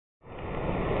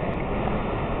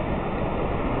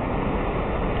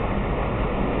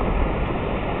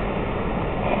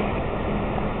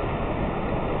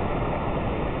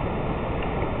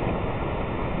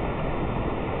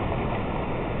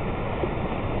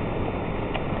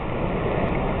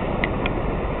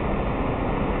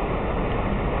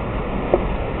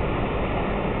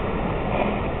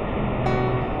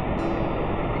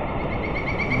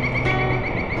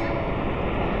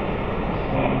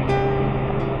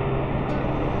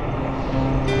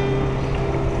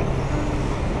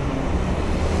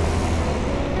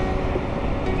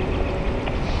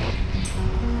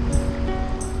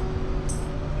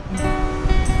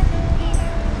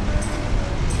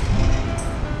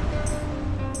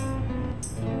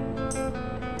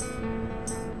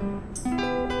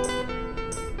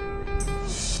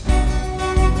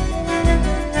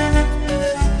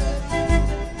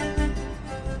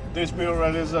This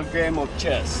mural is a game of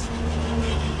chess.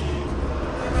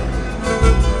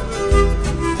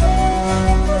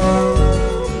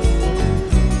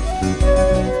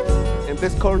 In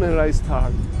this corner I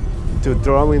start to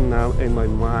drawing now in my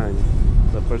mind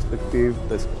the perspective,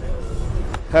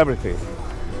 everything.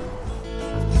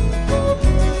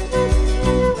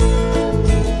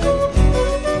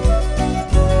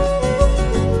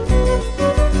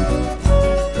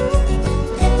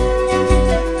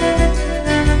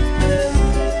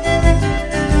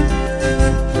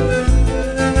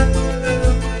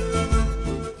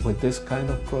 With this kind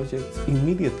of projects,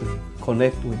 immediately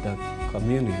connect with the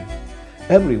community.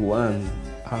 Everyone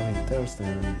are interested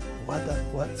in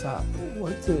what's up,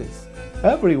 what's this?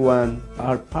 Everyone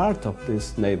are part of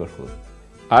this neighborhood.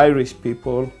 Irish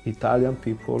people, Italian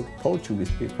people,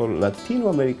 Portuguese people, Latino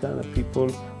American people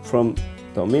from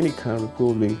Dominican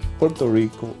Republic, Puerto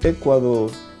Rico,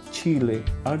 Ecuador, Chile,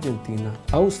 Argentina,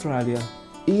 Australia,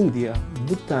 India,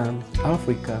 Bhutan,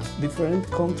 Africa, different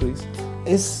countries.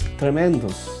 It's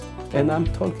tremendous. And I'm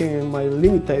talking in my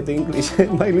limited English,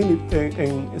 my limited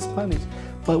in Spanish.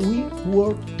 But we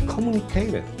work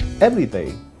communicated every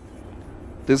day.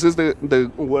 This is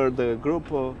where the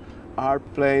group are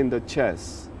playing the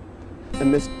chess,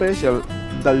 and especially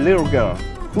the little girl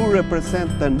who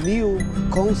represent the new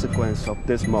consequence of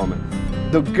this moment.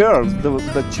 The girls,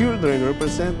 the children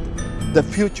represent the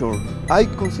future. I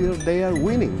consider they are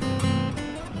winning.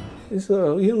 It's,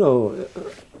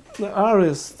 the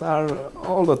artists are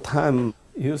all the time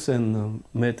using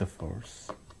metaphors.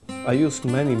 I use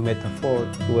many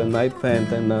metaphors when I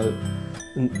paint and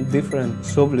different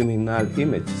subliminal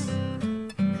images.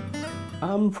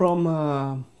 I'm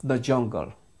from the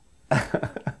jungle.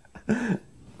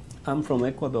 I'm from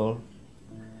Ecuador,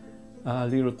 a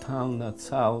little town at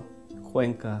south,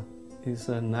 Cuenca. It's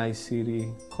a nice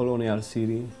city, colonial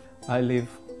city. I live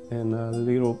in a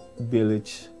little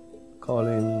village called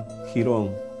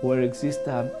Girón, where exists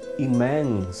an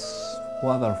immense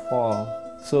waterfall.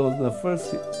 So the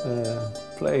first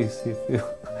place,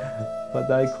 but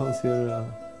I consider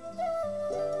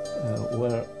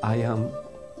where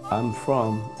I'm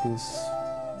from is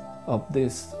of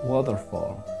this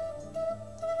waterfall.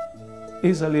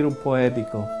 It's a little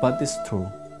poetical, but it's true.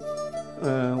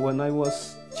 When I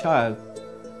was child,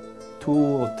 2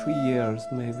 or 3 years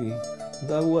maybe,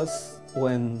 that was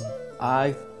when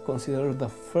I considered the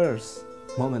first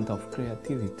moment of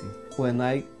creativity, when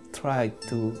I tried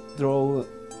to draw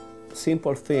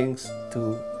simple things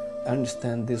to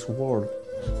understand this world,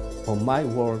 or my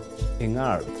world in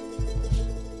art.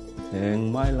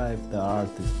 In my life, the art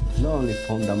is not only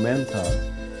fundamental,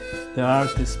 the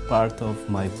art is part of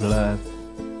my blood,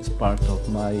 it's part of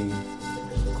my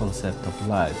concept of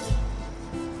life.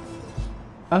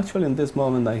 Actually, in this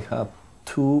moment, I have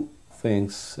 2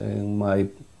 things in my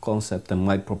concept and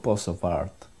my purpose of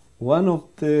art. One of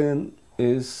them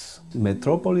is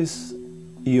metropolis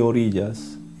y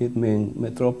orillas. It means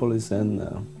metropolis and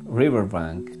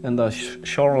riverbank and the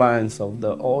shorelines of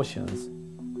the oceans.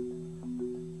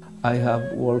 I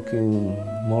have working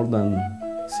more than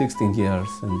 16 years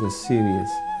in this series.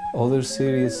 Other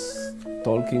series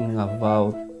talking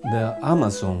about the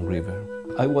Amazon River.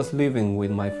 I was living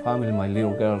with my family, my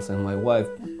little girls and my wife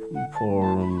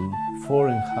for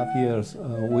 4.5 years.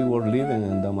 We were living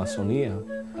in the Amazonia.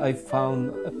 I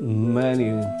found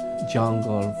many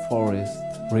jungle, forest,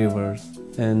 rivers,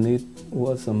 and it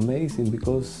was amazing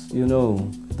because,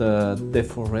 the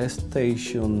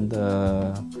deforestation,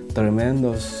 the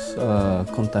tremendous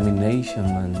contamination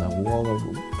and the water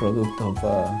product of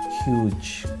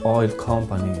huge oil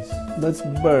companies. That's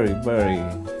very, very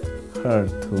hard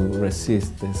to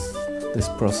resist this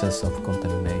process of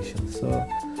contamination. So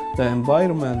the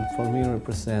environment for me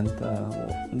represents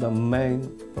the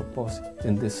main purpose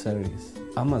in this series,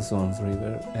 Amazon's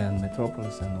River and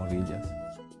Metropolis and Orillas.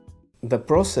 The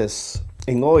process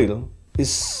in oil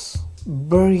is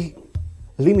very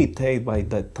limited by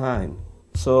that time.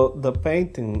 So the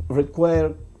painting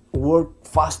requires work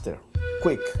faster,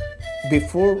 quick.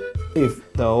 Before, if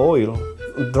the oil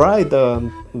dry,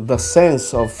 the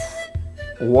sense of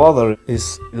water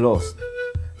is lost.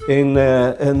 In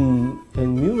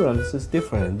murals, it's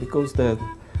different because the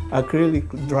acrylic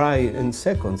dry in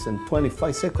seconds, in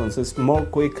 25 seconds. It's more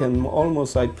quick and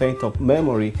almost I paint of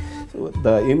memory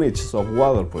the images of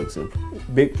water, for example.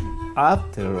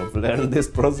 After of learning this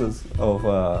process of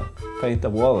paint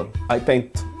of water, I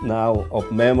paint now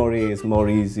of memory. It's more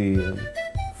easy. And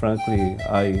frankly,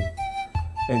 I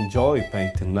enjoy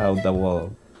painting now the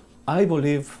water. I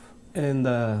believe in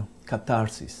the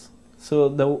catharsis. So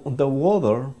the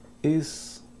water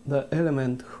is the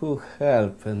element who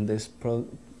help in this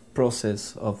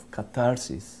process of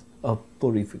catharsis, of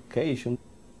purification.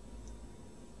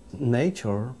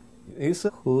 Nature is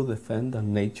who defends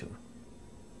nature.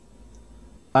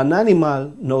 An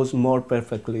animal knows more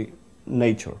perfectly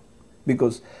nature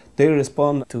because they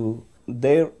respond to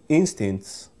their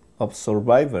instincts of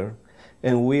survivor,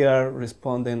 and we are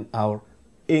responding our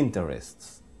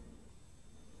interests.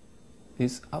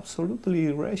 It's absolutely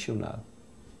irrational.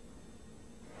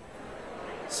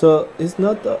 So it's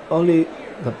not only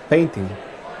the painting,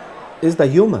 it's the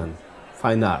human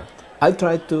fine art. I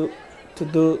try to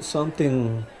do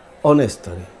something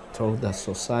honestly through the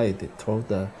society, through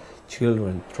the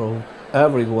children, through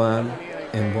everyone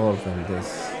involved in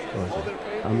this project.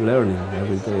 I'm learning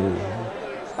every day.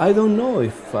 I don't know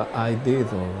if I did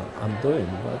or I'm doing,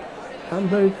 but I'm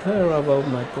very clear about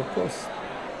my proposal.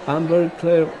 I'm very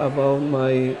clear about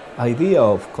my idea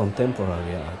of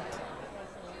contemporary art.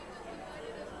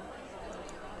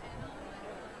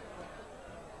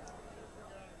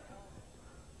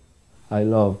 I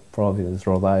love Providence,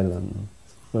 Rhode Island.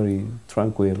 It's very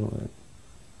tranquil.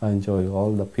 I enjoy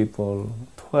all the people.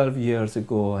 12 years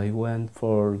ago, I went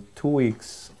for 2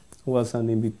 weeks. It was an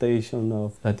invitation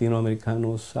of Latino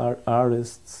Americanos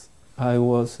artists. I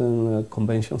was in a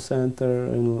convention center,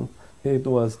 and it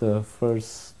was the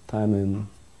first time in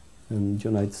the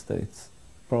United States.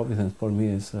 Providence for me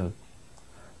is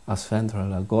a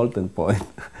central, a golden point.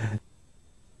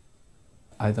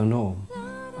 I don't know.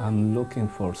 I'm looking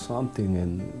for something,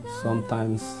 and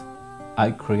sometimes I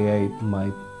create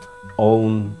my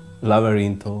own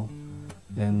labyrinth,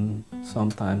 and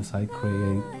sometimes I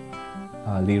create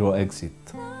a little exit.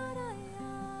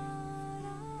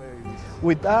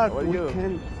 With art, we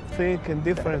can think in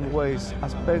different ways,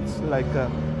 aspects like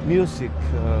music,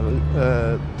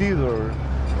 theater,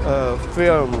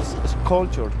 films,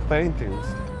 sculpture, paintings,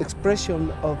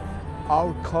 expression of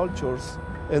our cultures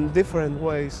in different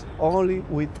ways, only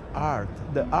with art.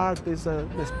 The art is a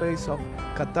space of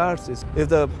catharsis. If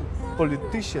the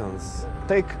politicians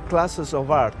take classes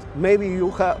of art, maybe we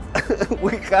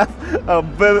have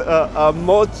a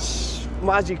much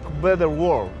better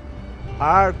world.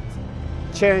 Art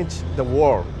changed the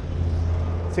world.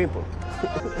 Simple.